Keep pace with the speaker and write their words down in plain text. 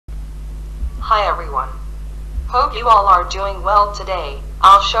Hi everyone. Hope you all are doing well today.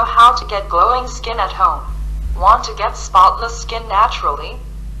 I'll show how to get glowing skin at home. Want to get spotless skin naturally?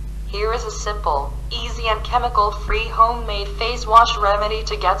 Here is a simple, easy and chemical-free homemade face wash remedy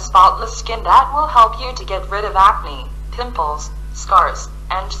to get spotless skin that will help you to get rid of acne, pimples, scars,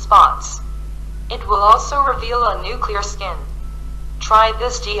 and spots. It will also reveal a new clear skin. Try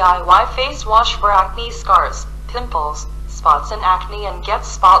this DIY face wash for acne, scars, pimples, spots and acne and get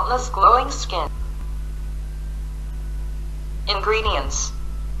spotless glowing skin. Ingredients: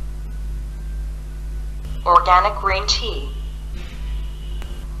 organic green tea,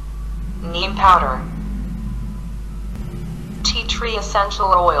 neem powder, tea tree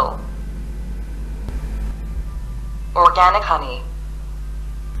essential oil, organic honey,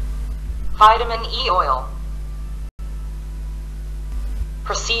 vitamin E oil.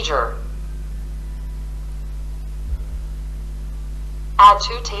 Procedure: add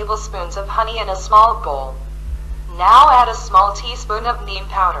 2 tablespoons of honey in a small bowl. Now add a small teaspoon of neem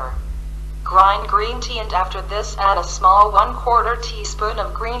powder. Grind green tea and after this add a small 1/4 teaspoon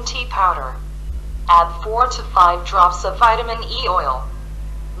of green tea powder. Add 4 to 5 drops of vitamin E oil.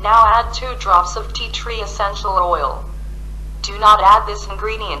 Now add 2 drops of tea tree essential oil. Do not add this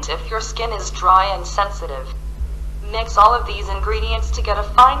ingredient if your skin is dry and sensitive. Mix all of these ingredients to get a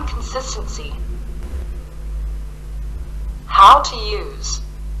fine consistency. How to use: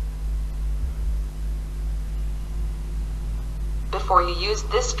 before you use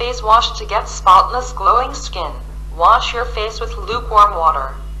this face wash to get spotless glowing skin, wash your face with lukewarm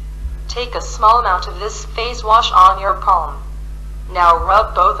water. Take a small amount of this face wash on your palm. Now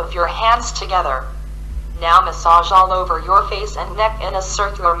rub both of your hands together. Now massage all over your face and neck in a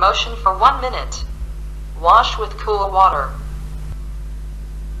circular motion for 1 minute. Wash with cool water.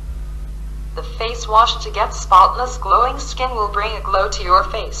 The face wash to get spotless glowing skin will bring a glow to your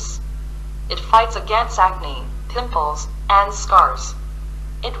face. It fights against acne, pimples, and scars.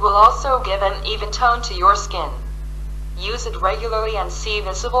 It will also give an even tone to your skin. Use it regularly and see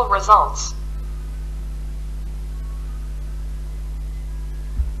visible results.